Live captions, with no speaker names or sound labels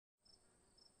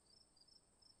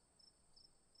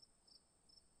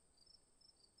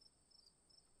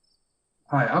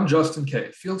Hi, I'm Justin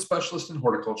Keay, Field Specialist in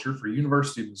Horticulture for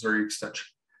University of Missouri Extension.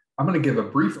 I'm going to give a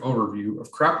brief overview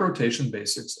of crop rotation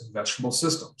basics in vegetable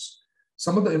systems.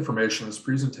 Some of the information in this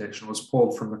presentation was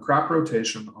pulled from the Crop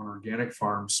Rotation on Organic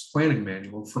Farms Planning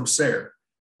Manual from SARE.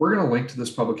 We're going to link to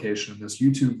this publication in this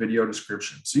YouTube video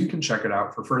description so you can check it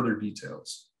out for further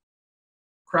details.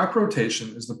 Crop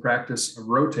rotation is the practice of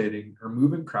rotating or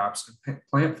moving crops and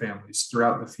plant families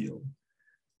throughout the field.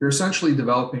 You're essentially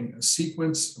developing a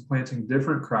sequence of planting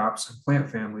different crops and plant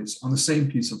families on the same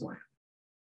piece of land.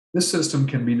 This system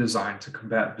can be designed to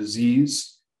combat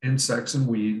disease, insects, and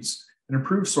weeds, and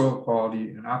improve soil quality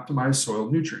and optimize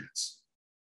soil nutrients.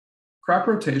 Crop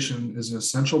rotation is an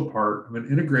essential part of an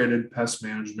integrated pest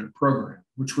management program,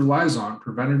 which relies on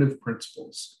preventative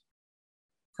principles.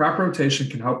 Crop rotation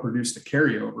can help reduce the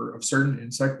carryover of certain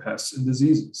insect pests and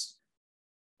diseases.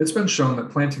 It's been shown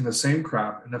that planting the same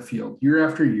crop in a field year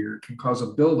after year can cause a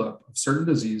buildup of certain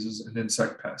diseases and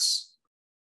insect pests.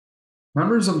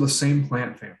 Members of the same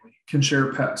plant family can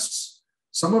share pests.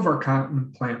 Some of our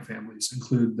common plant families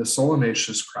include the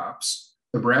solanaceous crops,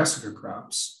 the brassica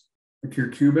crops, the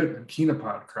curcubit and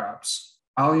chenopod crops,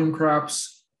 allium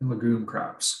crops, and legume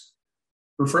crops.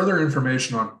 For further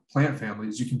information on plant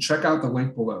families, you can check out the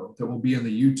link below that will be in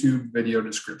the YouTube video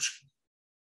description.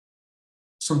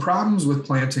 Some problems with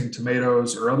planting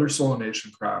tomatoes or other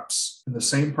solanation crops in the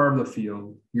same part of the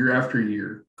field year after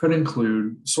year could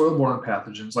include soil-borne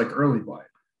pathogens like early blight.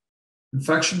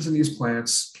 Infections in these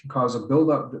plants can cause a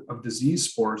buildup of disease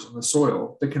spores in the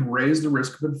soil that can raise the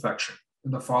risk of infection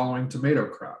in the following tomato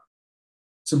crop.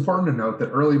 It's important to note that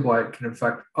early blight can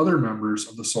infect other members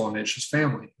of the solanaceous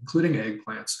family, including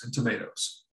eggplants and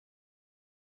tomatoes.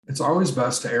 It's always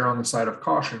best to err on the side of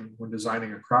caution when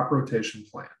designing a crop rotation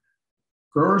plan.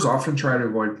 Growers often try to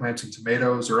avoid planting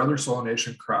tomatoes or other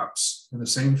solanation crops in the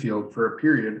same field for a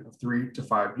period of 3 to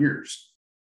 5 years.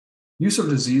 Use of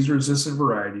disease-resistant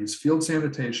varieties, field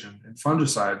sanitation, and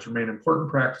fungicides remain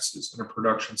important practices in a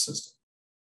production system.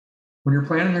 When you're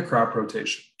planning a crop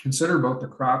rotation, consider both the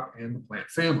crop and the plant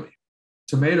family.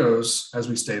 Tomatoes, as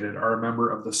we stated, are a member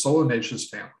of the solanaceous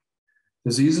family.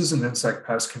 Diseases and insect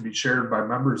pests can be shared by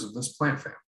members of this plant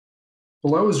family.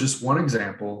 Below is just one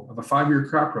example of a 5-year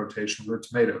crop rotation for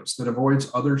tomatoes that avoids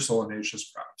other solanaceous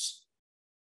crops.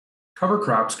 Cover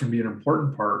crops can be an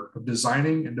important part of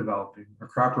designing and developing a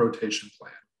crop rotation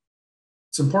plan.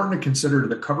 It's important to consider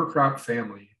the cover crop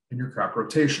family in your crop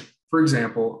rotation. For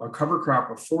example, a cover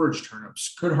crop of forage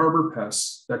turnips could harbor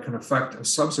pests that can affect a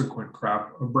subsequent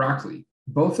crop of broccoli,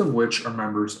 both of which are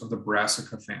members of the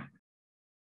brassica family.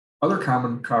 Other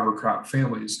common cover crop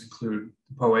families include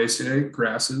the Poaceae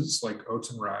grasses like oats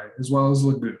and rye, as well as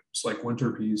legumes like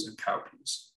winter peas and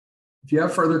cowpeas. If you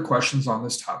have further questions on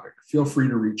this topic, feel free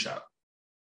to reach out.